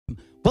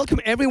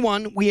Welcome,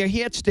 everyone. We are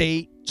here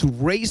today to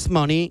raise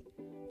money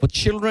for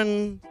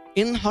children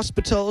in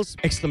hospitals!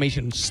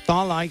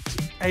 Starlight.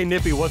 Hey,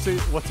 Nippy, what's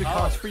it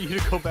cost for you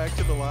to go back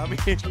to the lobby?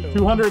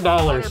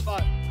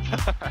 $200.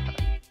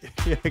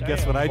 Yeah,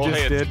 guess what I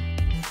just did?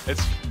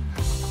 It's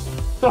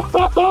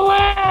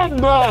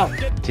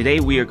Today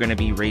we are going to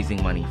be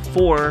raising money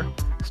for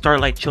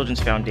Starlight Children's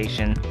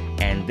Foundation,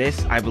 and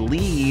this, I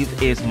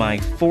believe, is my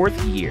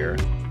 4th year.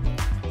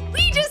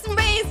 We just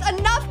raised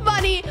enough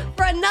money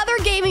for another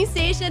gaming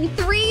station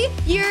 3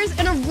 years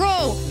in a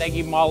row. Thank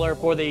you, Mahler,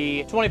 for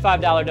the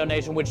 $25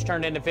 donation, which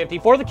turned into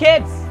 $50 for the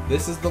kids.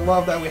 This is the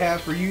love that we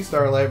have for you,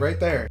 Starlight, right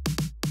there.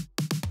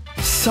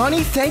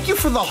 Sonny, thank you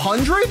for the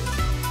 100?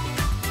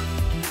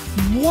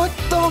 What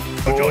the?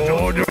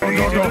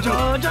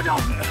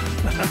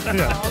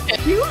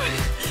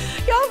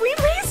 Y'all, we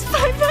raised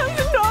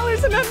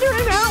 $5,000 in under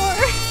an hour.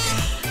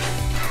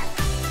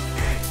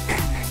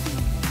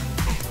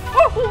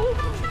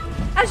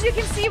 As you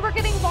can see, we're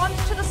getting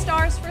launched to the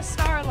stars for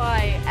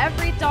Starlight.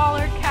 Every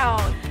dollar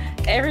counts.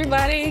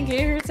 Everybody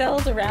give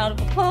yourselves a round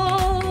of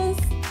applause.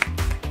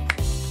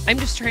 I'm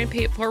just trying to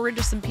pay it forward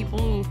to some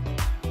people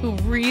who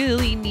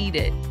really need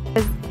it.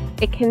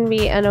 It can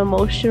be an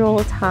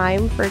emotional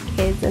time for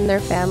kids and their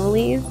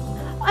families.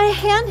 A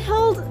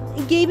handheld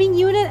gaming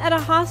unit at a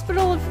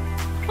hospital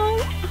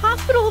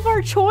of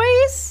our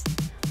choice.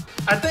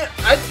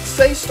 I'd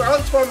say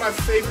Starlight's one of my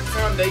favorite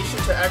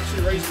foundations to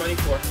actually raise money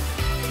for.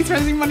 He's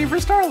raising money for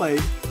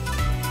Starlight.